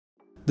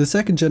The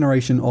second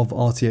generation of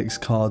RTX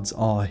cards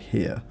are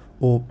here,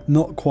 or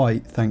not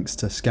quite thanks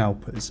to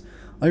scalpers.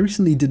 I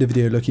recently did a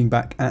video looking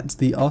back at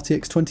the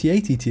RTX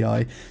 2080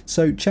 Ti,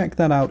 so check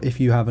that out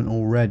if you haven't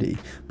already.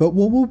 But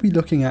what we'll be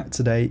looking at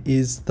today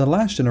is the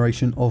last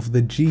generation of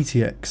the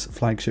GTX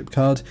flagship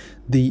card,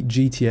 the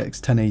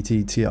GTX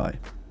 1080 Ti.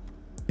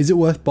 Is it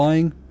worth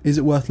buying? Is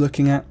it worth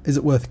looking at? Is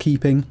it worth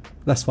keeping?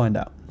 Let's find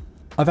out.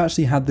 I've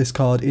actually had this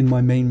card in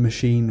my main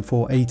machine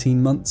for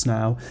 18 months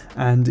now,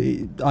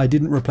 and I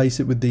didn't replace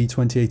it with the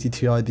 2080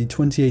 Ti. The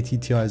 2080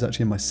 Ti is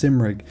actually in my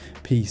Simrig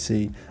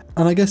PC,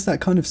 and I guess that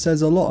kind of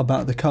says a lot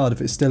about the card if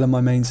it's still in my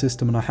main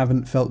system and I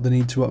haven't felt the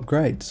need to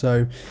upgrade.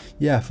 So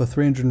yeah, for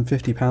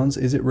 £350,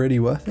 is it really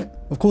worth it?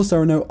 Of course, there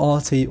are no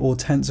RT or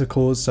Tensor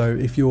cores, so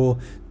if you're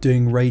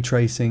doing ray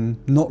tracing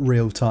not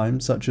real time,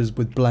 such as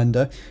with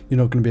Blender, you're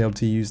not going to be able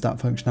to use that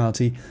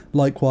functionality.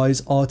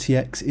 Likewise,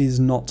 RTX is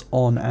not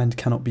on and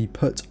cannot be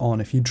put on.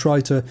 If you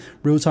try to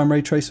real-time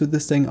ray trace with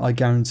this thing, I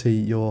guarantee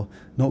you're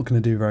not going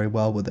to do very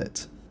well with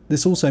it.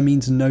 This also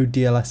means no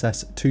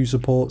DLSS 2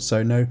 support,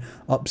 so no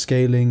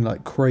upscaling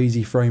like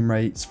crazy frame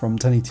rates from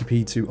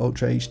 1080p to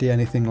Ultra HD,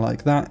 anything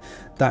like that.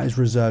 That is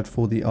reserved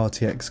for the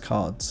RTX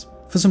cards.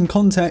 For some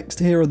context,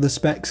 here are the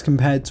specs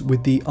compared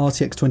with the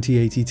RTX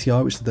 2080 Ti,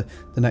 which is the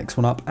next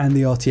one up, and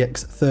the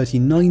RTX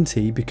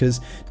 3090, because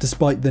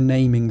despite the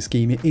naming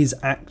scheme, it is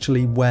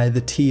actually where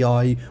the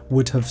Ti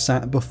would have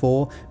sat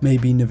before.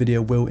 Maybe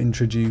NVIDIA will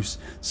introduce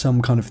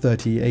some kind of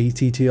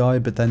 3080 Ti,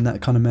 but then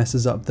that kind of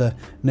messes up the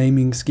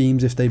naming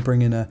schemes if they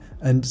bring in a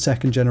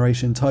second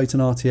generation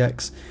Titan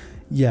RTX.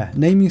 Yeah,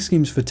 naming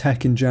schemes for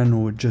tech in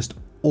general are just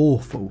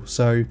awful,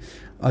 so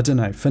I don't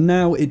know. For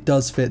now, it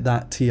does fit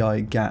that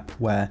Ti gap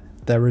where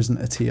there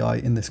isn't a Ti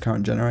in this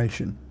current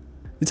generation.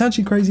 It's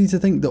actually crazy to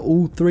think that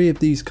all three of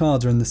these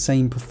cards are in the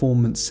same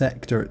performance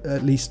sector,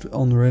 at least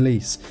on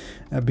release,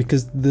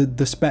 because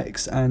the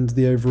specs and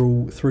the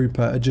overall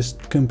throughput are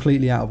just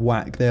completely out of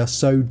whack. They are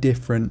so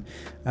different.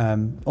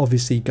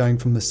 Obviously, going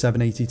from the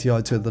 780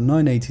 Ti to the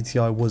 980 Ti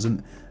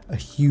wasn't a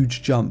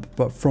huge jump,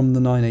 but from the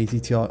 980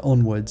 Ti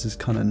onwards is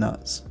kind of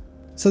nuts.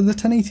 So the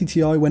 1080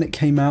 Ti, when it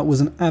came out, was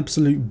an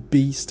absolute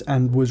beast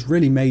and was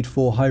really made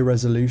for high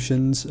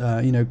resolutions,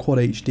 you know, Quad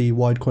HD,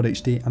 Wide Quad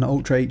HD and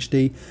Ultra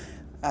HD.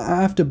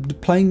 After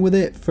playing with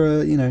it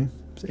for,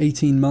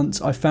 18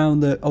 months, I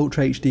found that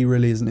Ultra HD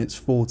really isn't its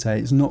forte.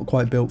 It's not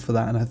quite built for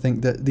that, and I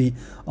think that the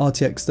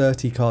RTX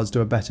 30 cards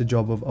do a better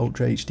job of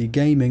Ultra HD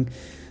gaming.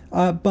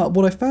 But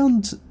what I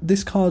found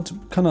this card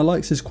kind of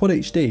likes is Quad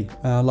HD,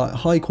 like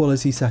high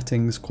quality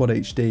settings, Quad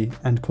HD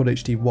and Quad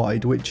HD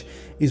wide, which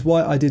is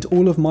why I did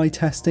all of my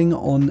testing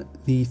on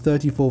the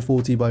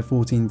 3440 by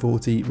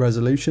 1440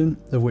 resolution,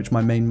 of which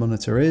my main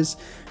monitor is.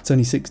 It's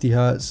only 60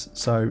 Hz,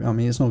 so I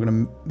mean it's not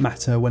going to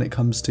matter when it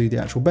comes to the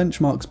actual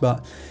benchmarks,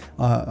 but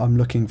I'm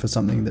looking for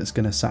something that's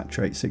going to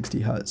saturate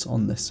 60 Hz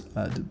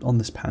on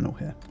this panel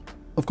here.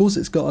 Of course,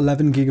 it's got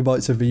 11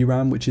 GB of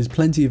VRAM, which is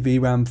plenty of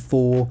VRAM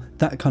for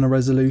that kind of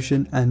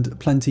resolution, and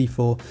plenty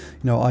for,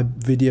 I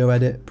video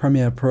edit,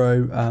 Premiere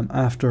Pro,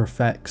 After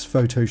Effects,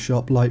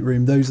 Photoshop,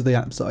 Lightroom. Those are the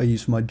apps that I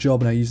use for my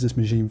job and I use this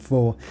machine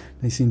for.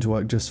 They seem to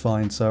work just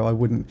fine, so I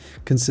wouldn't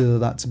consider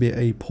that to be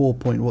a poor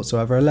point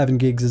whatsoever. 11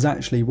 gigs is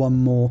actually one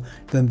more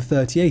than the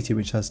 3080,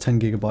 which has 10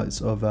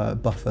 GB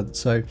of buffer,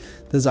 so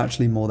there's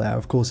actually more there.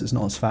 Of course, it's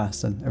not as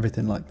fast and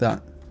everything like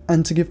that.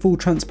 And to give full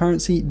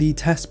transparency, the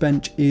test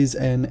bench is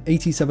an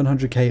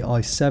 8700K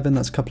i7,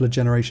 that's a couple of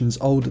generations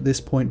old at this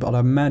point, but I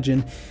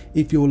imagine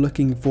if you're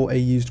looking for a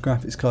used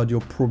graphics card,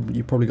 you've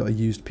probably got a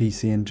used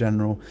PC in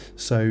general,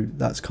 so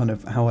that's kind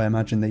of how I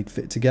imagine they'd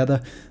fit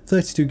together.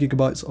 32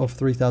 GB of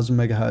 3000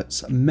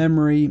 MHz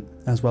memory,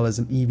 as well as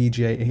an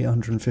EVGA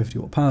 850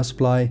 watt power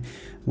supply,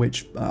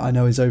 which I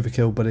know is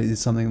overkill, but it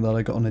is something that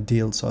I got on a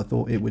deal, so I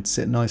thought it would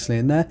sit nicely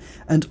in there.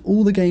 And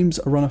all the games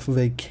are run off of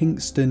a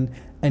Kingston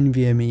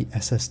NVMe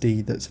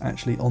SSD that's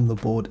actually on the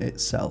board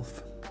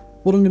itself.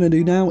 What I'm going to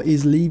do now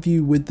is leave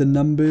you with the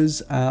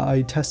numbers.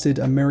 I tested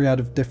a myriad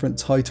of different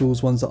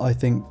titles, ones that I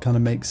think kind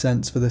of make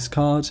sense for this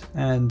card,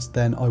 and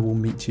then I will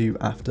meet you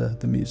after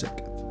the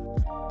music.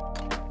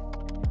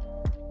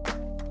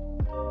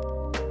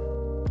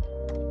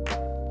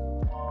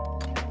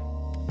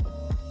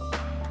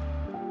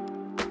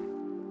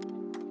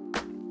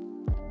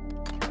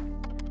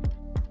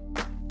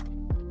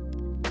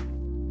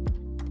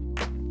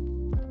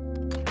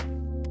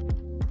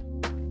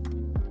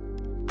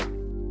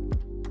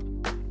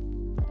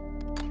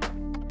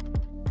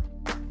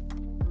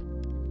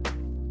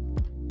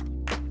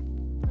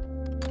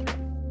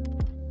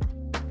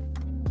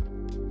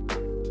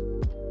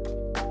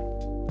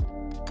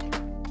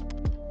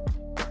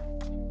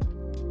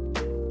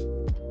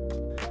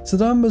 So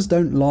the numbers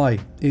don't lie,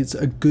 it's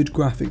a good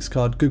graphics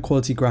card, good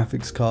quality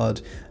graphics card.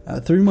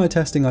 Through my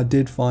testing I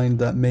did find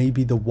that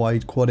maybe the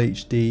wide Quad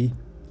HD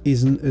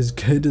isn't as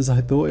good as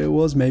I thought it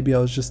was. Maybe I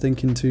was just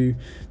thinking too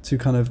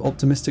kind of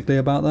optimistically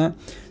about that.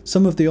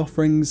 Some of the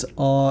offerings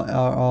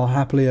are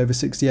happily over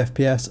 60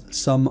 FPS,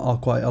 some are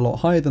quite a lot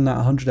higher than that,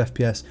 100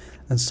 FPS,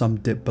 and some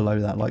dip below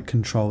that, like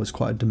Control is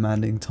quite a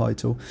demanding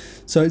title.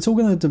 So it's all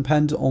going to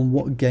depend on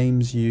what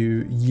games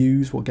you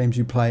use, what games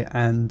you play,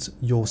 and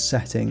your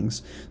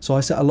settings. So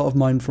I set a lot of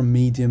mine from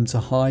medium to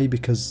high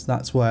because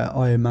that's where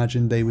I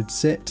imagined they would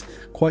sit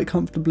quite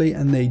comfortably,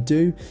 and they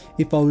do.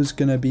 If I was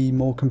going to be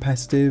more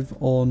competitive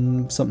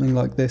on something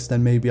like this,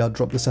 then maybe I'd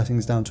drop the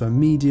settings down to a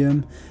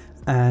medium.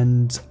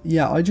 And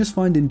yeah, I just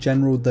find in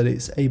general that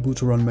it's able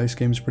to run most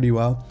games pretty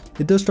well.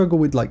 It does struggle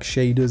with like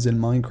shaders in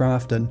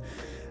Minecraft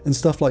and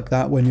stuff like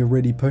that when you're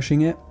really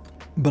pushing it,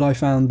 but I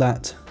found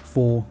that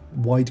for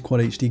wide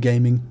quad HD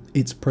gaming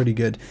it's pretty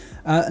good.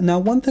 Now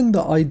one thing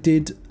that I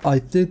did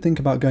think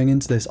about going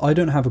into this, I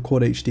don't have a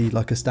quad HD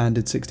like a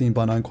standard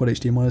 16:9 quad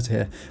HD monitor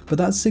here, but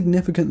that's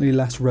significantly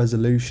less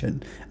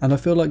resolution, and I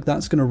feel like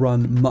that's going to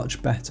run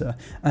much better.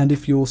 And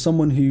if you're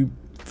someone who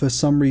for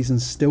some reason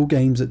still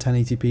games at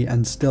 1080p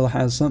and still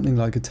has something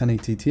like a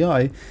 1080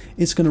 Ti,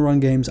 it's going to run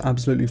games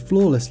absolutely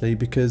flawlessly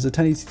because a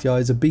 1080 Ti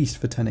is a beast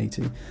for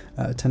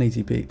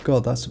 1080p.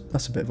 God, that's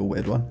a bit of a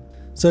weird one.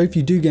 So if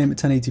you do game at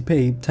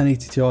 1080p,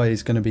 1080 Ti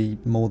is going to be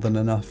more than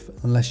enough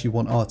unless you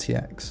want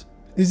RTX.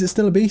 Is it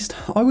still a beast?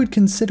 I would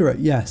consider it,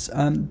 yes.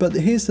 But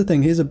here's the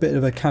thing, here's a bit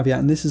of a caveat,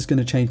 and this is going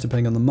to change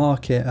depending on the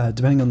market,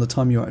 depending on the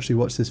time you actually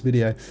watch this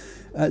video.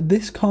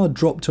 This card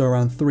dropped to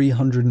around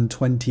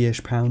 £320-ish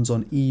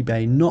on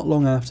eBay not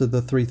long after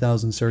the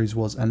 3000 series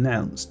was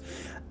announced.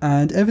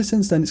 And ever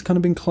since then it's kind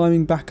of been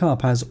climbing back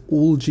up, as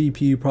all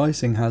GPU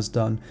pricing has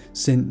done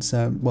since,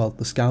 well,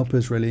 the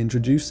scalpers really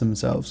introduced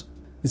themselves.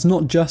 It's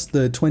not just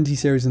the 20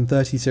 series and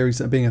 30 series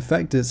that are being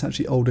affected, it's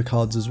actually older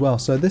cards as well.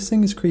 So this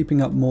thing is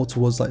creeping up more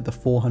towards like the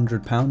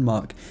 £400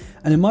 mark.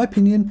 And in my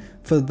opinion,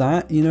 for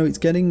that, you know, it's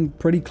getting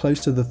pretty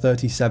close to the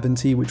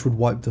 3070, which would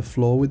wipe the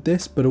floor with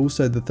this, but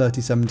also the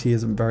 3070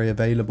 isn't very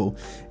available.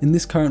 In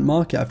this current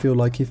market, I feel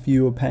like if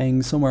you were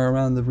paying somewhere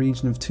around the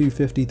region of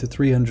 £250 to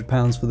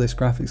 £300 for this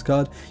graphics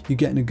card, you're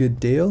getting a good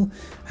deal.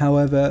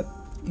 However,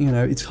 you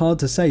know, it's hard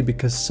to say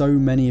because so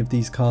many of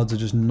these cards are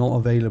just not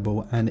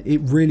available, and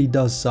it really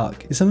does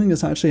suck. It's something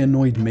that's actually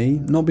annoyed me,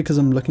 not because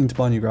I'm looking to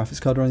buy a new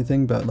graphics card or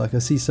anything, but like I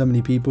see so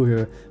many people who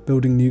are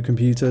building new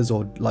computers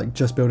or like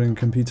just building a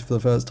computer for the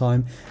first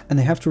time, and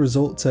they have to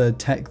resort to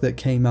tech that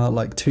came out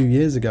like 2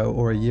 years ago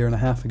or a year and a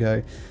half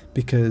ago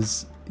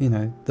because, you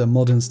know, the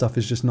modern stuff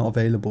is just not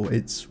available.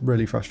 It's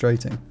really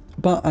frustrating.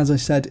 But as I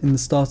said in the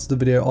start of the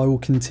video, I will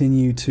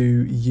continue to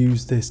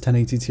use this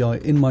 1080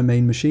 Ti in my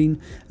main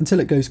machine until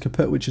it goes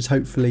kaput, which is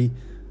hopefully,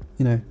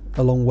 you know,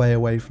 a long way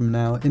away from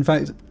now. In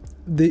fact,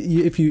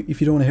 if you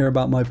don't want to hear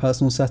about my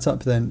personal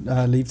setup, then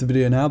leave the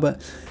video now. But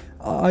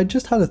I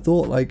just had a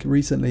thought like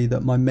recently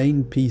that my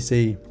main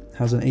PC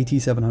has an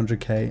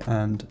 8700K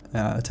and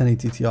a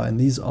 1080 Ti, and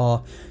these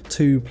are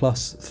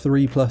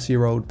 3+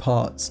 year old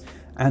parts,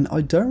 and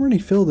I don't really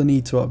feel the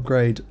need to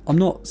upgrade. I'm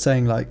not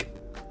saying like,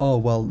 oh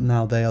well,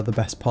 now they are the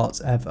best parts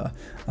ever.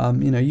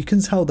 You know, you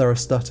can tell there are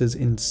stutters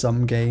in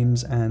some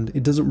games and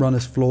it doesn't run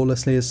as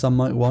flawlessly as some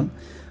might want,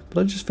 but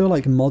I just feel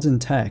like modern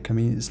tech, I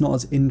mean, it's not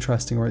as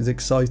interesting or as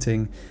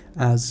exciting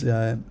as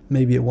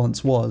maybe it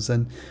once was,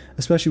 and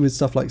especially with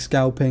stuff like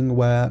scalping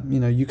where,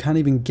 you know, you can't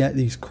even get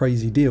these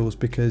crazy deals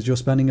because you're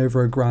spending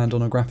over £1,000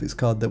 on a graphics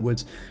card that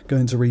would go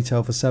into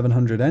retail for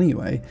 700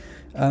 anyway.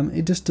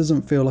 It just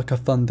doesn't feel like a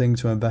fun thing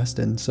to invest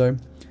in. So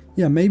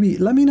yeah, maybe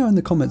let me know in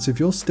the comments if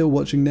you're still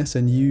watching this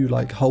and you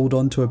like hold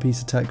on to a piece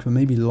of tech for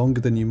maybe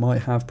longer than you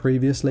might have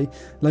previously.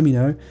 Let me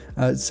know.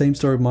 Same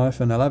story with my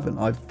iPhone 11.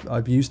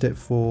 I've used it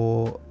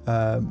for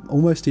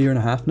almost a year and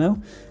a half now,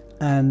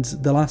 and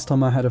the last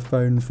time I had a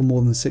phone for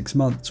more than 6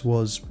 months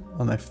was, I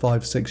don't know,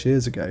 5 or 6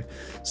 years ago.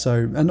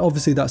 So, and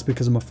obviously that's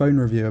because I'm a phone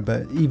reviewer,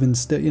 but even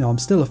still, you know, I'm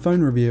still a phone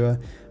reviewer,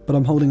 but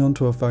I'm holding on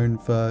to a phone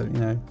for, you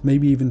know,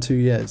 maybe even 2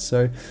 years.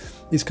 So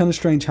it's kind of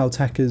strange how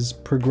tech has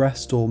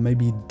progressed, or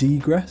maybe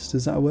degressed,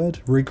 is that a word?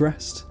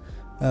 Regressed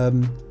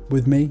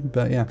with me.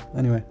 But yeah,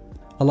 anyway,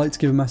 I'd like to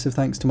give a massive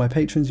thanks to my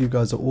patrons. You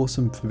guys are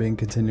awesome for being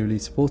continually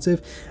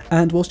supportive.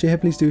 And whilst you're here,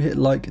 please do hit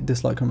like,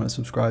 dislike, comment, and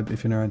subscribe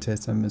if you're new around here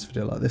to miss a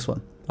video like this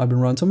one. I've been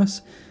Ryan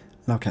Thomas,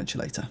 and I'll catch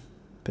you later.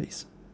 Peace.